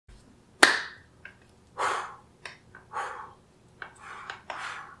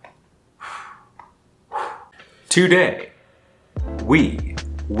Today, we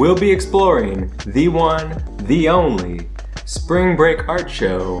will be exploring the one, the only Spring Break Art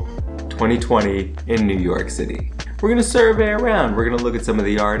Show 2020 in New York City. We're gonna survey around, we're gonna look at some of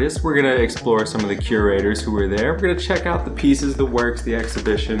the artists, we're gonna explore some of the curators who were there, we're gonna check out the pieces, the works, the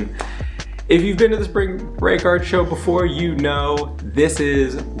exhibition. If you've been to the Spring Break Art Show before, you know this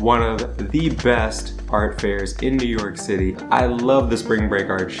is one of the best art fairs in New York City. I love the Spring Break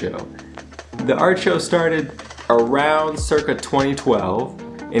Art Show. The art show started around circa 2012,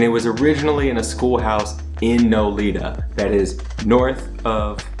 and it was originally in a schoolhouse in Nolita, that is north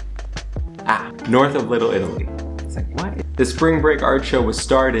of Little Italy. It's like, what? The Spring Break Art Show was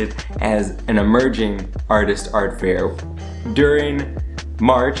started as an emerging artist art fair. During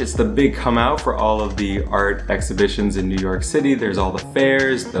March, it's the big come out for all of the art exhibitions in New York City. There's all the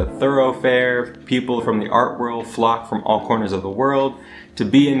fairs, the thoroughfare. People from the art world flock from all corners of the world to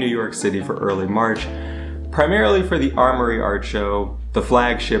be in New York City for early March, primarily for the Armory Art Show, the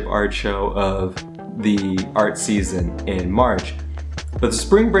flagship art show of the art season in March. But the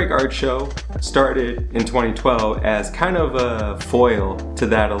Spring Break Art Show started in 2012 as kind of a foil to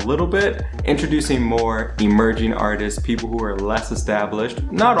that a little bit, introducing more emerging artists, people who are less established,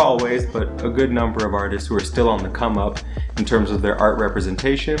 not always, but a good number of artists who are still on the come up in terms of their art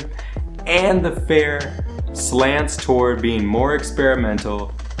representation. And the fair slants toward being more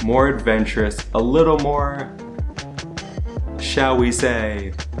experimental, more adventurous, a little more, shall we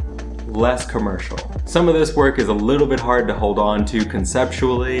say, less commercial. Some of this work is a little bit hard to hold on to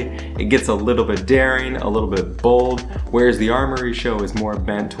conceptually. It gets a little bit daring, a little bit bold, whereas the Armory Show is more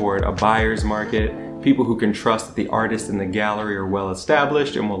bent toward a buyer's market, people who can trust that the artists in the gallery are well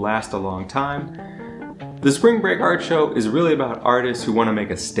established and will last a long time. The Spring Break Art Show is really about artists who want to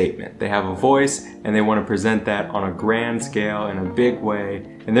make a statement. They have a voice and they want to present that on a grand scale in a big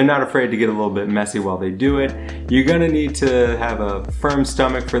way, and they're not afraid to get a little bit messy while they do it. You're gonna need to have a firm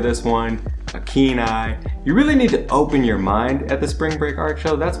stomach for this one, a keen eye. You really need to open your mind at the Spring Break Art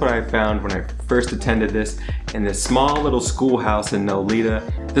Show. That's what I found when I first attended this in this small little schoolhouse in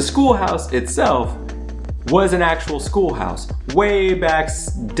Nolita. The schoolhouse itself was an actual schoolhouse way back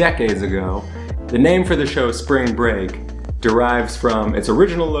decades ago. The name for the show, Spring Break, derives from its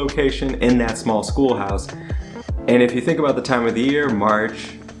original location in that small schoolhouse. And if you think about the time of the year, March,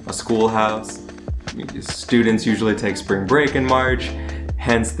 a schoolhouse, students usually take spring break in March,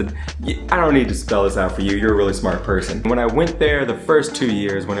 hence I don't need to spell this out for you, you're a really smart person. When I went there the first 2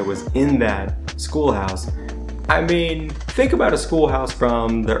 years when it was in that schoolhouse, I mean, think about a schoolhouse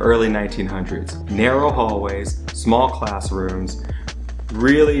from the early 1900s. Narrow hallways, small classrooms,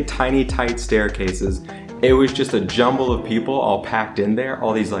 really tiny, tight staircases. It was just a jumble of people all packed in there,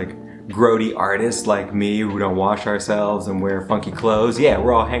 all these like grody artists like me who don't wash ourselves and wear funky clothes. Yeah,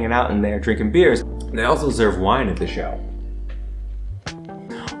 we're all hanging out in there drinking beers. They also serve wine at the show.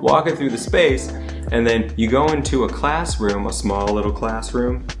 Walking through the space, and then you go into a classroom, a small little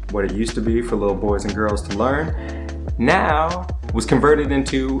classroom, what it used to be for little boys and girls to learn, now was converted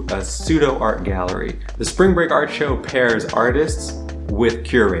into a pseudo art gallery. The Spring Break Art Show pairs artists with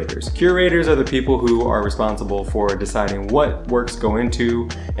curators. Curators are the people who are responsible for deciding what works go into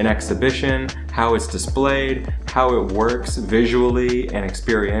an exhibition, how it's displayed, how it works visually and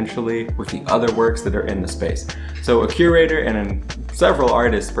experientially with the other works that are in the space. So a curator and several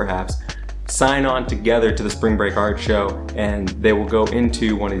artists perhaps sign on together to the Spring Break Art Show, and they will go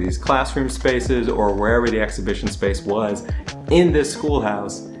into one of these classroom spaces or wherever the exhibition space was in this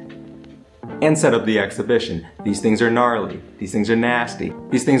schoolhouse and set up the exhibition. These things are gnarly. These things are nasty.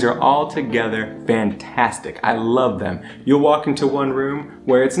 These things are all together fantastic. I love them. You'll walk into one room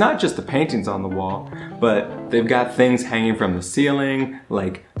where it's not just the paintings on the wall, but they've got things hanging from the ceiling,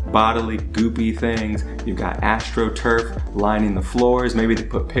 like bodily goopy things. You've got astroturf lining the floors. Maybe they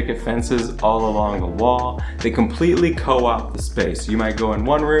put picket fences all along the wall. They completely co-opt the space. You might go in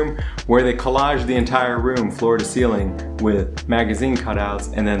one room where they collage the entire room floor to ceiling with magazine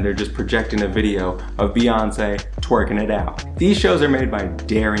cutouts, and then they're just projecting a video of Beyonce twerking it out. These shows are made by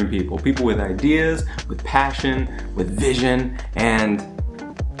daring people, people with ideas, with passion, with vision, and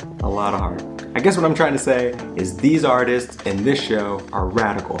a lot of heart. I guess what I'm trying to say is these artists in this show are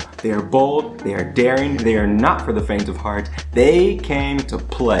radical. They are bold, they are daring, they are not for the faint of heart. They came to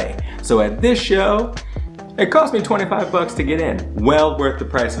play. So at this show, it cost me 25 bucks to get in. Well worth the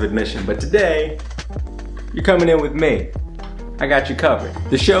price of admission, but today, you're coming in with me. I got you covered.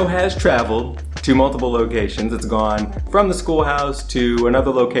 The show has traveled to multiple locations. It's gone from the schoolhouse to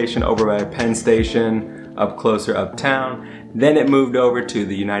another location over by Penn Station, up closer uptown. Then it moved over to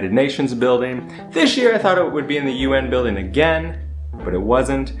the United Nations building. This year I thought it would be in the UN building again. but it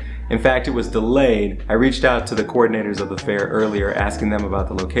wasn't. In fact, it was delayed. I reached out to the coordinators of the fair earlier, asking them about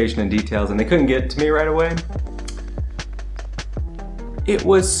the location and details, and they couldn't get to me right away. It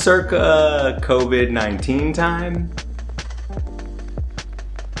was circa COVID-19 time.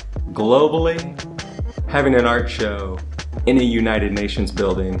 Globally, having an art show in a United Nations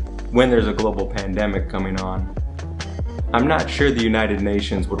building when there's a global pandemic coming on, I'm not sure the United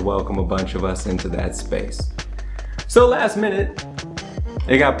Nations would welcome a bunch of us into that space. So last minute,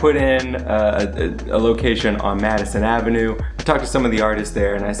 it got put in a location on Madison Avenue. I talked to some of the artists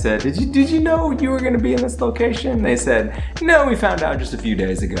there and I said, did you know you were gonna be in this location? And they said, no, we found out just a few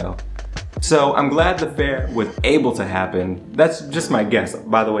days ago. So I'm glad the fair was able to happen. That's just my guess.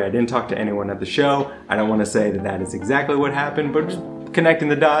 By the way, I didn't talk to anyone at the show. I don't want to say that that is exactly what happened, but just connecting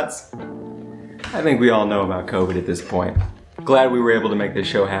the dots. I think we all know about COVID at this point. Glad we were able to make this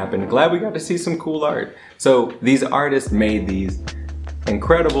show happen. Glad we got to see some cool art. So these artists made these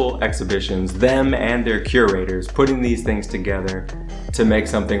incredible exhibitions, them and their curators putting these things together to make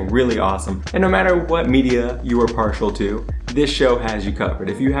something really awesome. And no matter what media you are partial to, this show has you covered.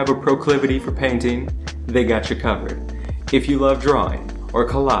 If you have a proclivity for painting, they got you covered. If you love drawing, or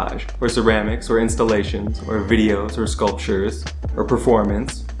collage, or ceramics, or installations, or videos, or sculptures, or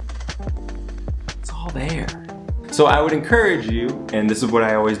performance, it's all there. So I would encourage you, and this is what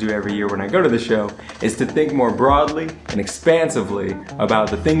I always do every year when I go to the show, is to think more broadly and expansively about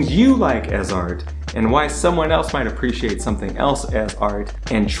the things you like as art and why someone else might appreciate something else as art,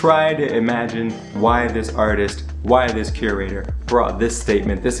 and try to imagine why this artist, why this curator brought this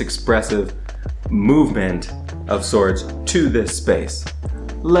statement, this expressive movement of sorts to this space.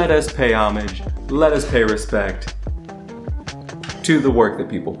 Let us pay homage, let us pay respect to the work that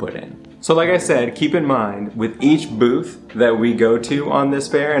people put in. So like I said, keep in mind with each booth that we go to on this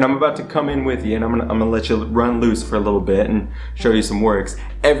fair, and I'm about to come in with you and I'm gonna let you run loose for a little bit and show you some works.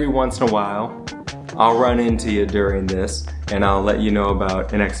 Every once in a while, I'll run into you during this and I'll let you know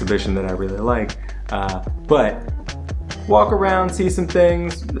about an exhibition that I really like. But walk around, see some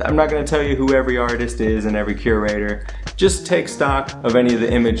things. I'm not gonna tell you who every artist is and every curator. Just take stock of any of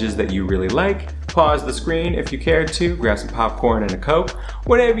the images that you really like. Pause the screen if you care to, grab some popcorn and a Coke.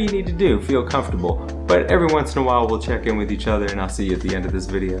 Whatever you need to do, feel comfortable. But every once in a while we'll check in with each other and I'll see you at the end of this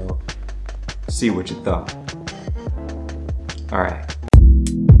video. See what you thought. All right.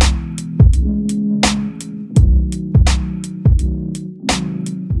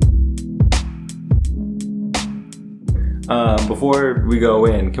 Before we go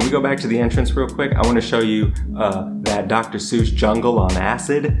in, can we go back to the entrance real quick? I want to show you that Dr. Seuss jungle on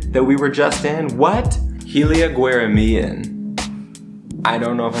acid that we were just in. What? Heliaguaramian. I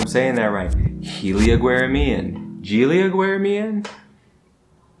don't know if I'm saying that right. Heliaguaramian. Geliaguaramian?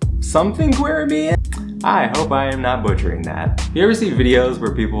 Something Guaramian? I hope I am not butchering that. You ever see videos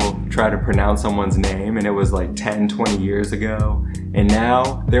where people try to pronounce someone's name and it was like 10, 20 years ago, and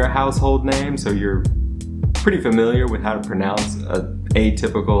now they're a household name, so you're pretty familiar with how to pronounce an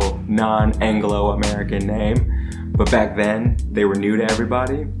atypical non-Anglo-American name, but back then they were new to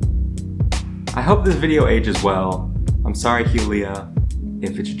everybody? I hope this video ages well. I'm sorry, Helia,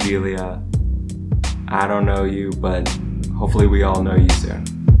 if it's Gelia. I don't know you, but hopefully we all know you soon.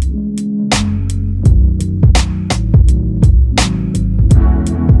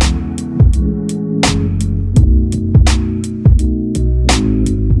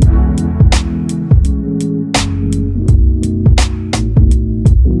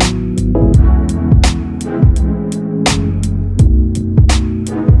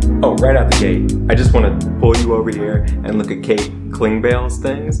 Right out the gate, I just want to pull you over here and look at Kate Klingbeil's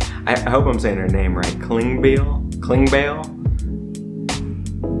things. I hope I'm saying her name right. Klingbeil?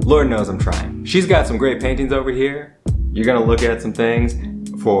 Lord knows I'm trying. She's got some great paintings over here. You're gonna look at some things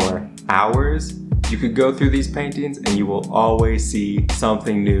for hours. You could go through these paintings and you will always see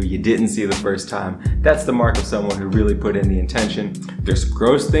something new you didn't see the first time. That's the mark of someone who really put in the intention. There's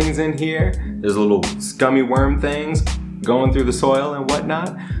gross things in here. There's little scummy worm things going through the soil and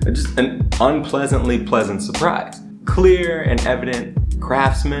whatnot. Just an unpleasantly pleasant surprise. Clear and evident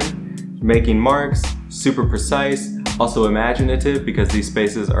craftsmen making marks, super precise, also imaginative because these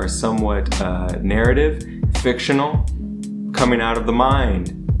spaces are somewhat narrative, fictional, coming out of the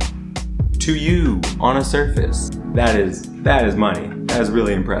mind to you on a surface. That is money. That is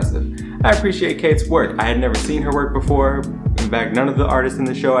really impressive. I appreciate Kate's work. I had never seen her work before. In fact, none of the artists in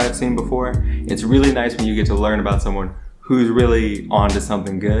the show I have seen before. It's really nice when you get to learn about someone who's really onto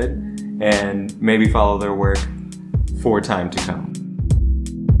something good and maybe follow their work for time to come.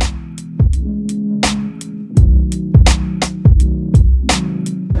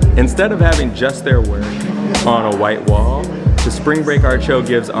 Instead of having just their work on a white wall, The Spring Break Art Show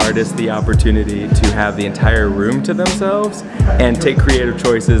gives artists the opportunity to have the entire room to themselves and take creative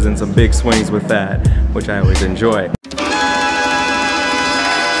choices and some big swings with that, which I always enjoy.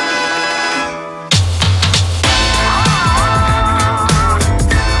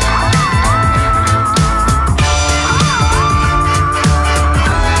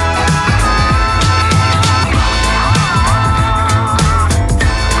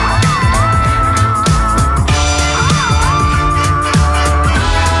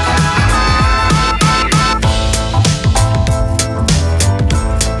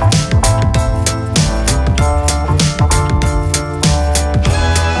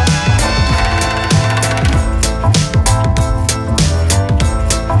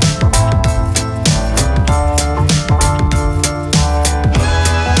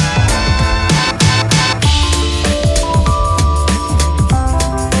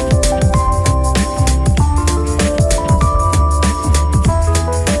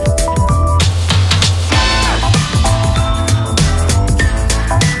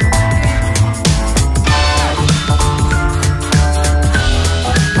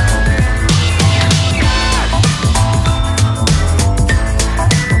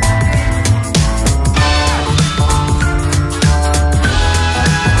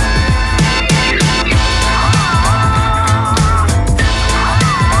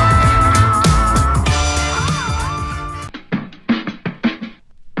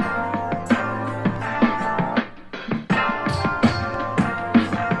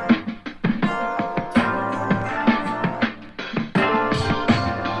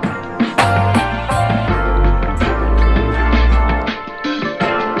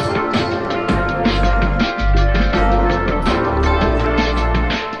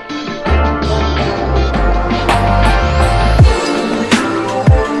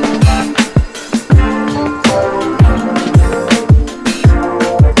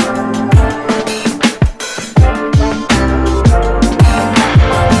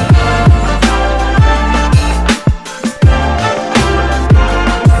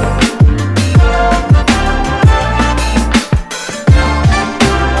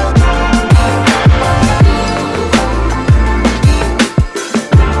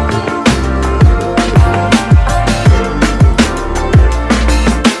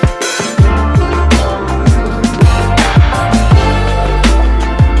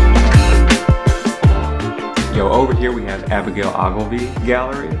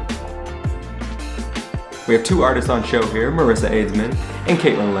 Gallery. We have two artists on show here, Marissa Aidsman and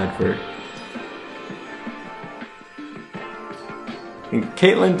Caitlin Ledford. And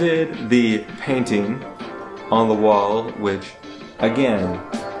Caitlin did the painting on the wall, which, again,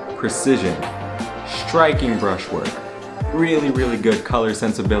 precision, striking brushwork, really good color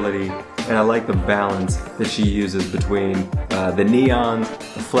sensibility, and I like the balance that she uses between the neon, the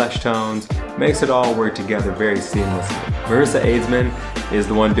flesh tones, makes it all work together very seamlessly. Marissa Aidsman is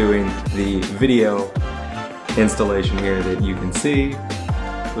the one doing the video installation here that you can see.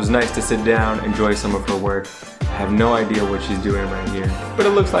 It was nice to sit down, enjoy some of her work. I have no idea what she's doing right here, but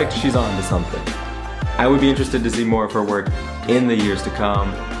it looks like she's on to something. I would be interested to see more of her work in the years to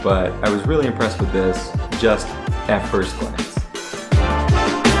come, but I was really impressed with this just at first glance.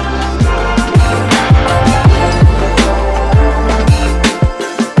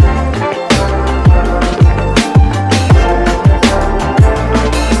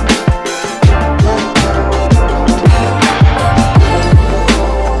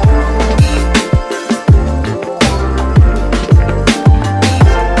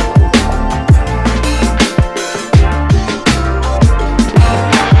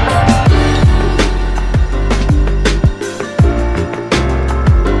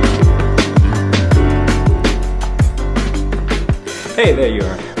 Hey, there you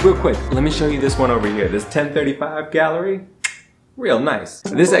are. Real quick, let me show you this one over here. This 1035 gallery. Real nice.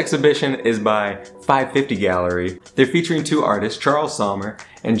 This exhibition is by 550 Gallery. They're featuring two artists, Charles Salmer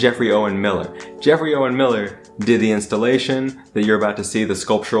and Jeffrey Owen Miller. Jeffrey Owen Miller did the installation that you're about to see, the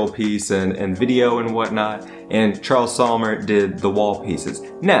sculptural piece and video and whatnot, and Charles Salmer did the wall pieces.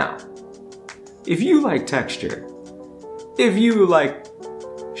 Now, if you like texture, if you like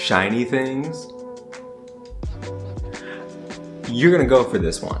shiny things, you're gonna go for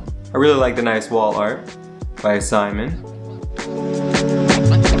this one. I really like the nice wall art by Simon.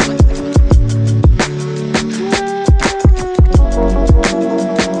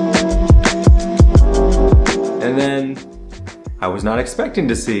 And then I was not expecting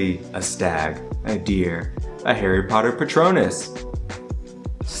to see a stag, a deer, a Harry Potter Patronus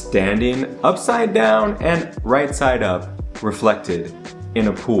standing upside down and right side up, reflected in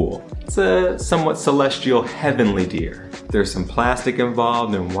a pool. It's a somewhat celestial heavenly deer. There's some plastic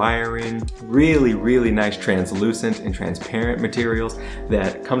involved and wiring, really nice translucent and transparent materials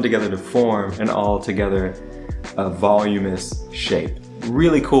that come together to form an altogether voluminous shape.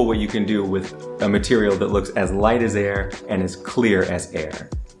 Really cool what you can do with a material that looks as light as air and as clear as air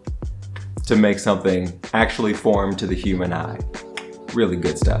to make something actually form to the human eye. Really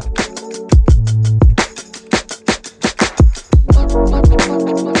good stuff.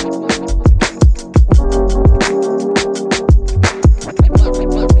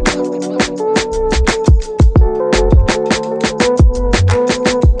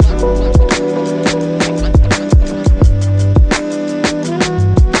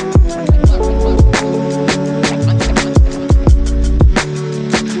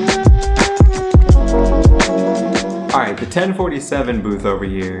 Alright, the 1047 booth over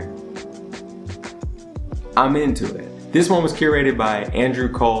here, I'm into it. This one was curated by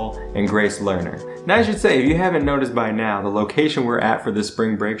Andrew Cole and Grace Lerner. Now I should say, if you haven't noticed by now, the location we're at for this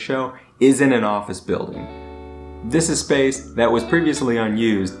spring break show is in an office building. This is space that was previously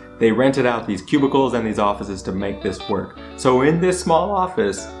unused. They rented out these cubicles and these offices to make this work. So in this small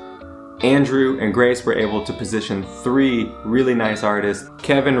office, Andrew and Grace were able to position 3 really nice artists.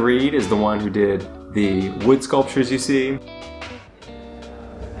 Kevin Reed is the one who did the wood sculptures you see.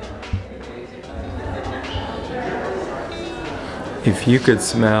 If you could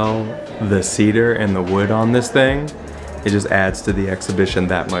smell the cedar and the wood on this thing, it just adds to the exhibition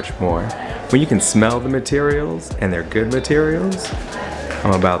that much more. When you can smell the materials and they're good materials,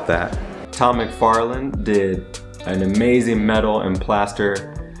 I'm about that. Tom McFarlane did an amazing metal and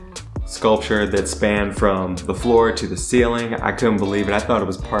plaster sculpture that spanned from the floor to the ceiling. I couldn't believe it. I thought it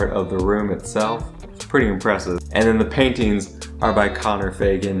was part of the room itself. It's pretty impressive. And then the paintings are by Connor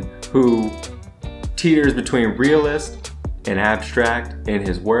Fagan, who teeters between realist and abstract in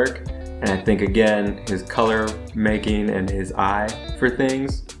his work. And I think, again, his color making and his eye for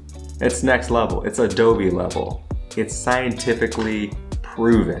things, it's next level. It's Adobe level. It's scientifically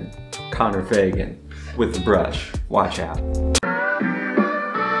proven. Connor Fagan with the brush. Watch out.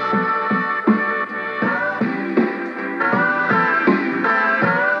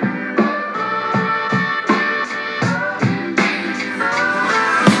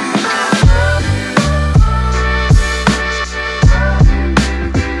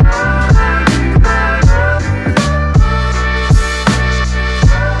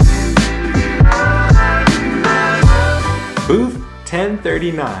 Booth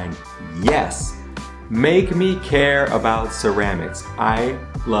 1039, yes, make me care about ceramics.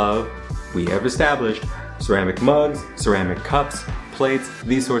 We have established ceramic mugs, ceramic cups, plates,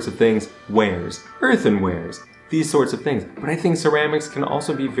 these sorts of things, wares, earthenwares, these sorts of things. But I think ceramics can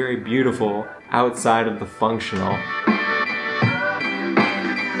also be very beautiful outside of the functional.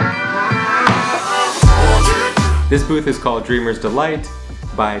 This booth is called Dreamer's Delight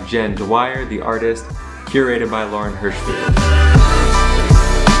by Jen Dwyer, the artist, curated by Lauren Hirschfield.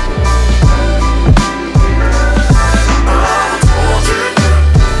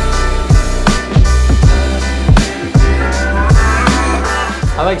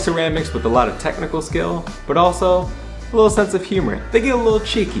 I like ceramics with a lot of technical skill, but also a little sense of humor. They get a little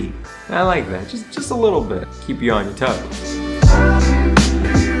cheeky, and I like that, just a little bit. Keep you on your toes.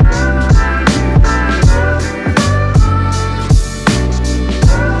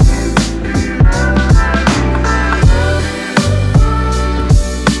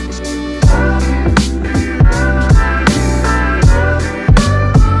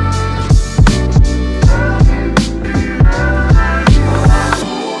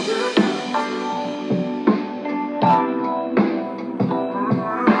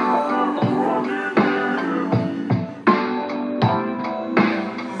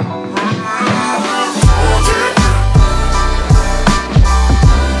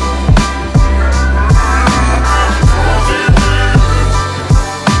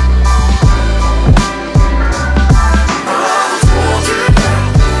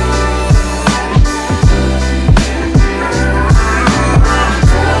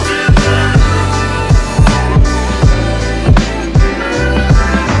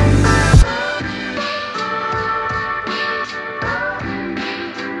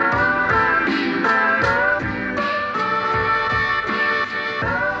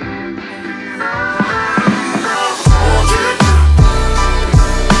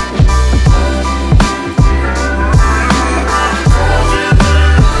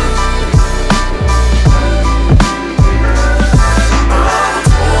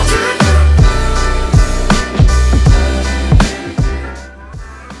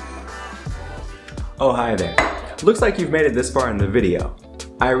 looks like you've made it this far in the video.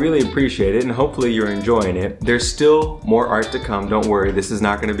 I really appreciate it and hopefully you're enjoying it. There's still more art to come, don't worry, this is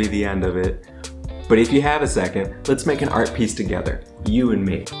not going to be the end of it. But if you have a second, let's make an art piece together, you and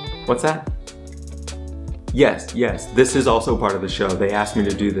me. What's that? Yes, this is also part of the show. They asked me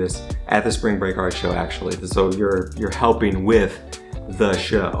to do this at the Spring Break Art Show actually, so you're helping with the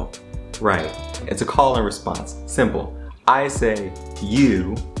show. Right, it's a call and response, simple. I say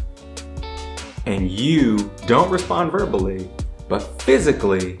you, and you don't respond verbally, but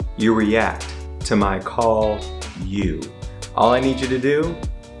physically you react to my call, you. All I need you to do,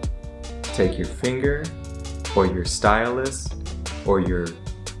 take your finger or your stylus or your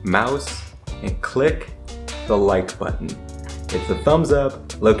mouse and click the like button. It's the thumbs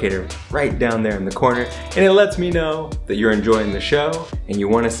up located right down there in the corner, and it lets me know that you're enjoying the show and you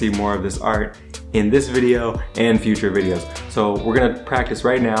want to see more of this art in this video and future videos. So we're gonna practice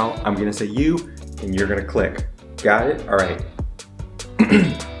right now. I'm gonna say you and you're gonna click. Got it? All right.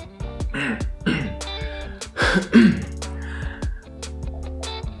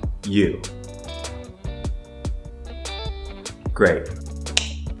 You. Great.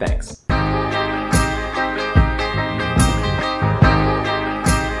 Thanks.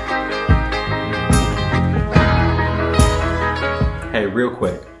 Hey, real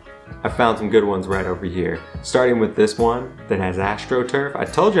quick, I found some good ones right over here. Starting with this one that has AstroTurf. I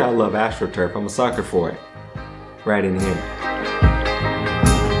told you I love AstroTurf, I'm a sucker for it. Right in here.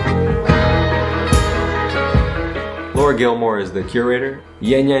 Laura Gilmore is the curator.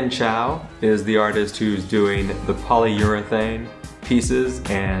 Yen Yen Chow is the artist who's doing the polyurethane pieces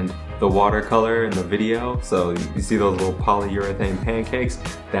and the watercolor in the video. So you see those little polyurethane pancakes?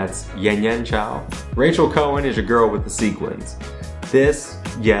 That's Yen Yen Chow. Rachel Cohen is your girl with the sequins. This,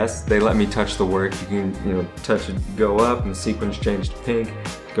 yes, they let me touch the work. You can, touch it, go up, and the sequins change to pink,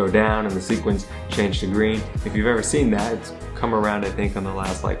 go down, and the sequins change to green. If you've ever seen that, it's come around, I think, in the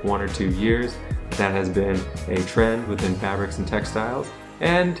last like 1 or 2 years. That has been a trend within fabrics and textiles.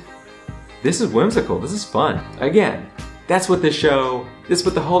 And this is whimsical, this is fun. Again, that's what this show, this is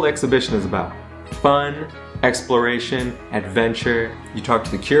what the whole exhibition is about. Fun, exploration, adventure. You talk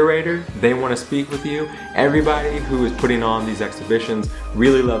to the curator, they want to speak with you. Everybody who is putting on these exhibitions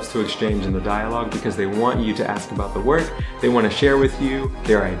really loves to exchange in the dialogue because they want you to ask about the work. They want to share with you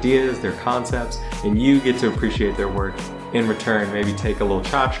their ideas, their concepts, and you get to appreciate their work in return. Maybe take a little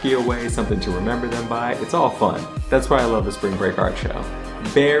tchotchke away, something to remember them by. It's all fun. That's why I love the Spring Break Art Show.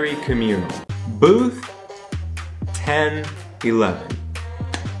 Very communal. Booth 1011.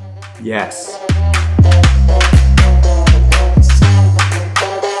 Yes.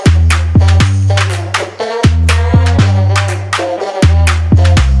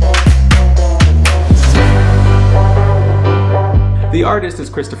 The artist is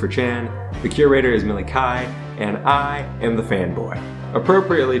Christopher Chan, the curator is Millie Kai, and I am the fanboy.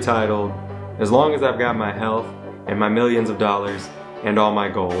 Appropriately titled, As Long as I've Got My Health and My Millions of Dollars and All My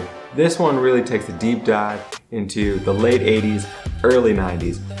Gold. This one really takes a deep dive into the late 80s, early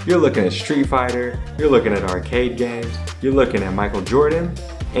 90s. You're looking at Street Fighter, you're looking at arcade games, you're looking at Michael Jordan,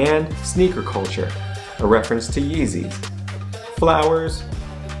 and sneaker culture, a reference to Yeezys. Flowers,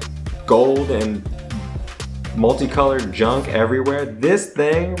 gold, and multicolored junk everywhere. This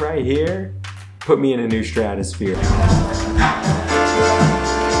thing right here put me in a new stratosphere.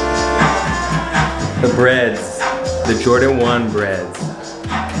 The breads, the Jordan 1 breads.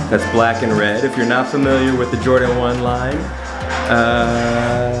 That's black and red. If you're not familiar with the Jordan 1 line,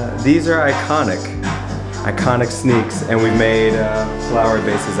 these are iconic sneaks, and we made flower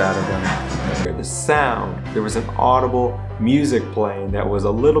bases out of them. The sound, there was an audible music playing that was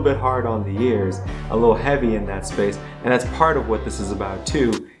a little bit hard on the ears, a little heavy in that space, and that's part of what this is about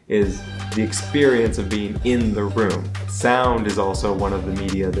too, is the experience of being in the room. Sound is also one of the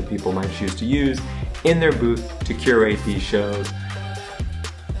media that people might choose to use in their booth to curate these shows.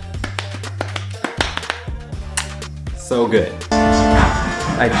 So good.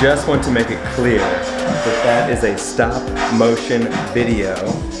 I just want to make it clear that that is a stop motion video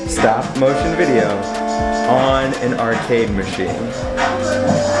on an arcade machine.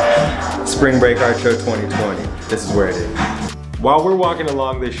 Spring Break Art Show 2020. This is where it is. While we're walking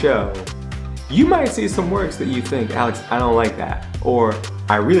along this show, you might see some works that you think, Alex, I don't like that. Or,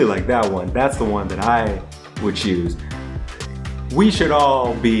 I really like that one. That's the one that I would choose. We should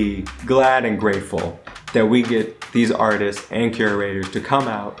all be glad and grateful that we get these artists and curators to come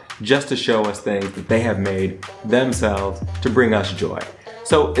out just to show us things that they have made themselves to bring us joy.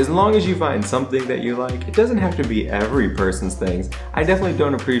 So as long as you find something that you like, it doesn't have to be every person's things. I definitely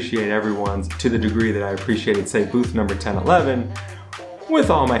don't appreciate everyone's to the degree that I appreciated, say, booth number 1011, with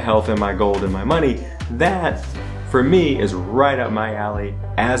all my health and my gold and my money. That for me is right up my alley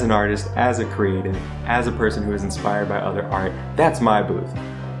as an artist, as a creative, as a person who is inspired by other art. That's my booth.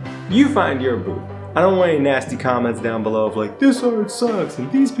 You find your booth. I don't want any nasty comments down below of like, this art sucks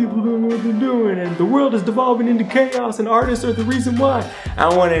and these people don't know what they're doing and the world is devolving into chaos and artists are the reason why. I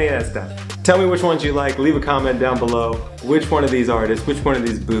don't want any of that stuff. Tell me which ones you like, leave a comment down below. Which one of these artists, which one of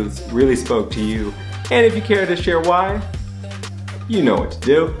these booths really spoke to you? And if you care to share why, you know what to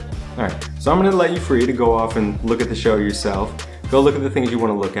do. Alright, so I'm gonna let you free to go off and look at the show yourself. Go look at the things you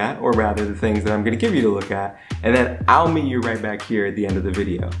want to look at, or rather the things that I'm going to give you to look at, and then I'll meet you right back here at the end of the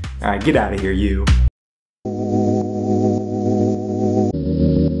video. Alright, get out of here, you.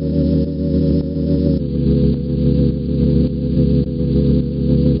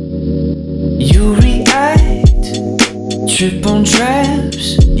 You react, trip on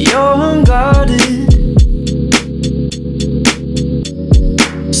traps, you're unguarded.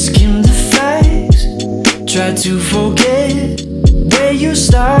 Skim the facts, try to forget where you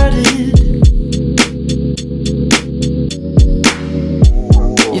started.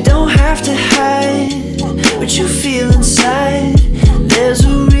 You don't have to hide what you feel inside. There's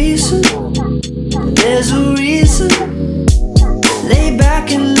a reason, there's a reason. Lay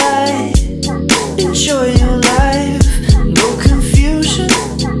back and lie, enjoy your life. No confusion,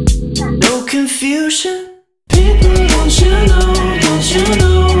 no confusion. People, don't you know, don't you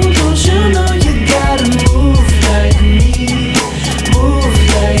know, don't you know you gotta move like me. Move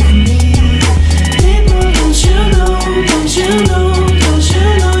like me. People, don't you know, don't you know, don't you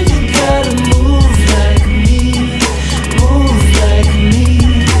know you gotta move like me. Move like me.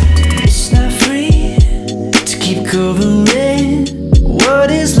 It's not free to keep covering what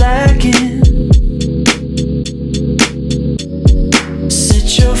is lacking.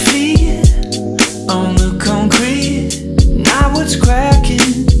 Set your feet on the concrete, not what's cracking.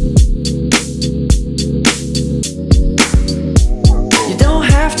 You don't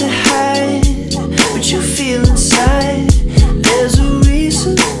have to hide what you feel inside. There's a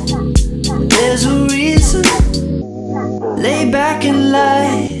reason, there's a reason. Lay back and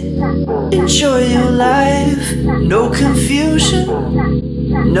lie, enjoy your life. No confusion,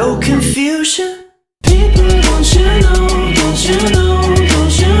 no confusion. People, don't you know, don't you know,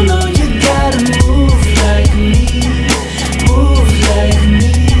 don't you know you gotta move like me. Move like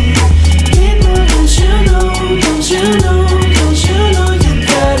me. People, don't you know, don't you know, don't you know you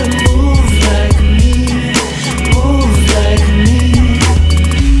gotta move like me. Move like me.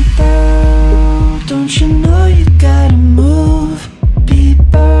 People, don't you know you gotta move.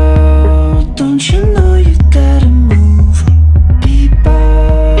 People, don't you know you gotta move. People,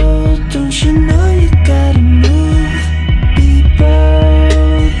 don't you know you gotta move. People,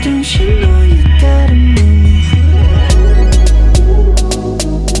 don't you know you gotta move.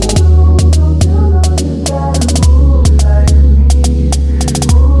 Move like me,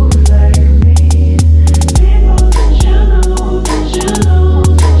 move like me. People, don't you know, don't you know,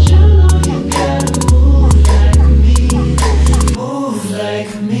 don't you know you gotta move like me. Move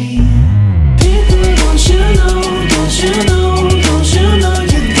like me. People, don't you know, don't you know, don't you know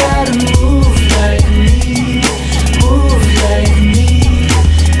you gotta move like me. Move like me.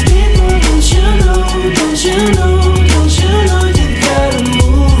 People, don't you know, don't you know, don't you know you gotta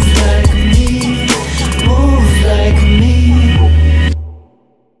move like me. Move like me.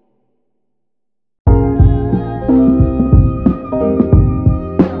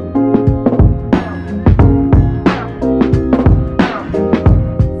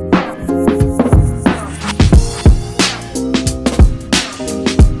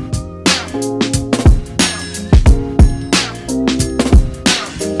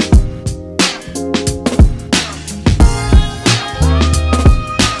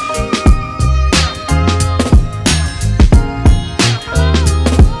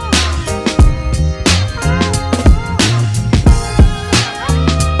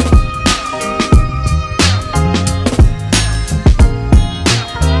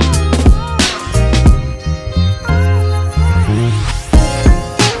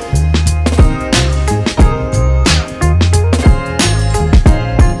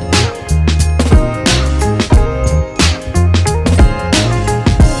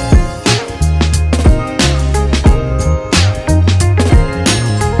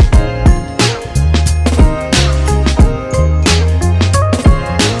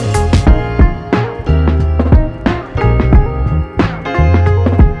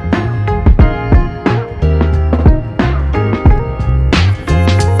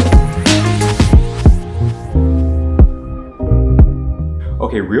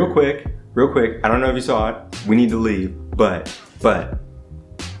 Okay, real quick, I don't know if you saw it, we need to leave, but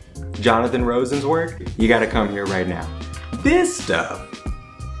Jonathan Rosen's work, you gotta come here right now. This stuff,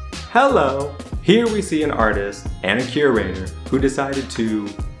 hello. Here we see an artist and a curator who decided to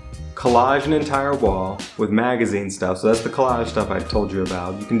collage an entire wall with magazine stuff. So that's the collage stuff I told you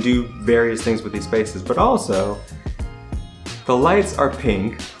about. You can do various things with these spaces, but also the lights are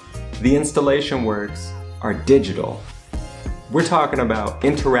pink, the installation works are digital. We're talking about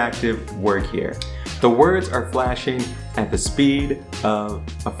interactive work here. The words are flashing at the speed of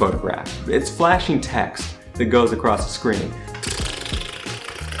a photograph. It's flashing text that goes across the screen.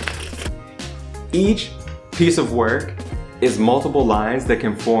 Each piece of work is multiple lines that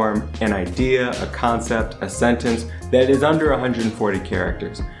can form an idea, a concept, a sentence that is under 140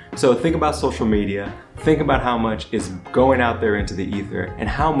 characters. So think about social media, think about how much is going out there into the ether and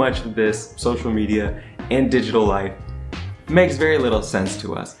how much of this social media and digital life makes very little sense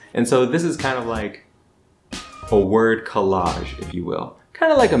to us. And so this is kind of like a word collage, if you will.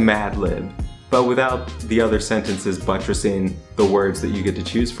 Kind of like a Mad Lib, but without the other sentences buttressing the words that you get to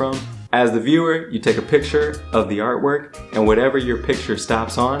choose from. As the viewer, you take a picture of the artwork, and whatever your picture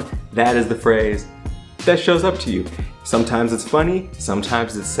stops on, that is the phrase that shows up to you. Sometimes it's funny,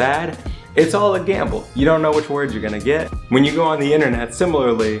 sometimes it's sad. It's all a gamble. You don't know which words you're gonna get. When you go on the internet,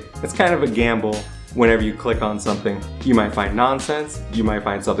 similarly, it's kind of a gamble. Whenever you click on something, you might find nonsense, you might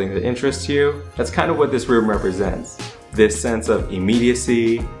find something that interests you. That's kind of what this room represents. This sense of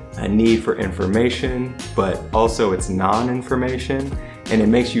immediacy, a need for information, but also it's non-information, and it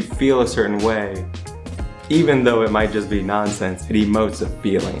makes you feel a certain way. Even though it might just be nonsense, it emotes a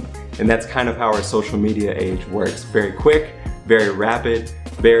feeling. And that's kind of how our social media age works. Very quick, very rapid,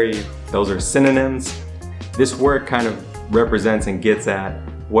 those are synonyms. This work kind of represents and gets at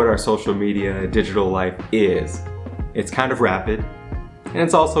what our social media, digital life is. It's kind of rapid, and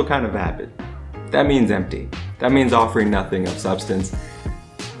it's also kind of vapid. That means empty. That means offering nothing of substance.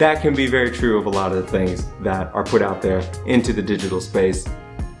 That can be very true of a lot of the things that are put out there into the digital space,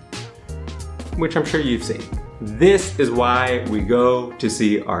 which I'm sure you've seen. This is why we go to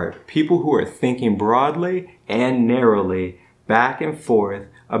see art. People who are thinking broadly and narrowly back and forth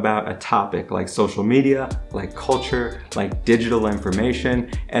about a topic like social media, like culture, like digital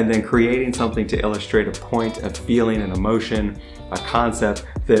information, and then creating something to illustrate a point, a feeling, an emotion, a concept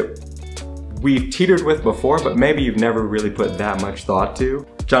that we've teetered with before, but maybe you've never really put that much thought to.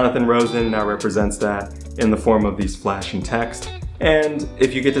 Jonathan Rosen now represents that in the form of these flashing text. And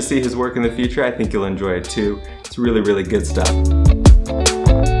if you get to see his work in the future, I think you'll enjoy it too. It's really, really good stuff.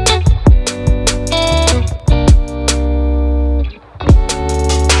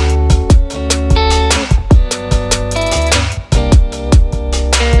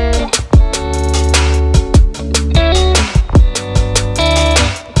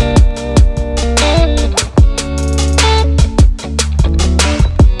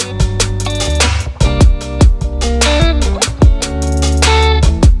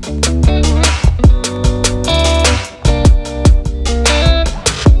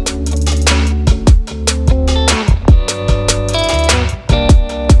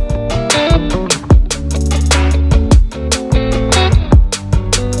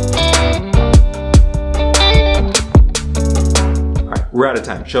 We're out of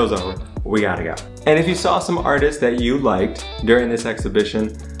time, show's over, we gotta go. And if you saw some artists that you liked during this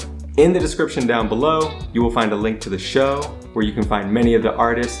exhibition, in the description down below, you will find a link to the show where you can find many of the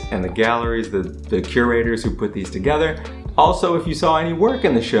artists and the galleries, the curators who put these together. Also, if you saw any work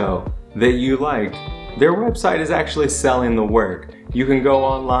in the show that you liked, their website is actually selling the work. You can go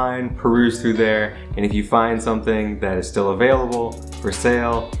online, peruse through there, and if you find something that is still available for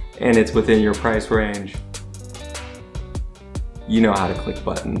sale and it's within your price range, you know how to click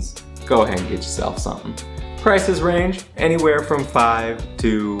buttons. Go ahead and get yourself something. Prices range anywhere from 5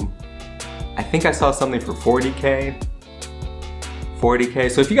 to, I think I saw something for 40K.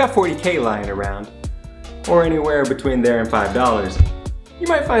 40K, so if you got 40K lying around, or anywhere between there and $5, you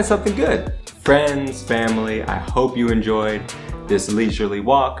might find something good. Friends, family, I hope you enjoyed this leisurely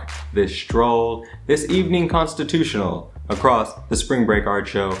walk, this stroll, this evening constitutional across the Spring Break Art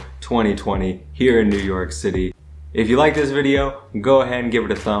Show 2020 here in New York City. If you like this video, go ahead and give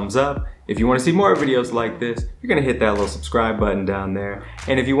it a thumbs up. If you want to see more videos like this, you're going to hit that little subscribe button down there.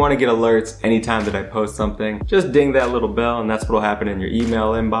 And if you want to get alerts anytime that I post something, just ding that little bell and that's what will happen in your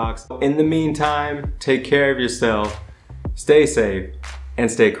email inbox. In the meantime, take care of yourself, stay safe, and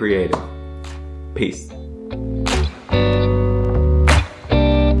stay creative. Peace.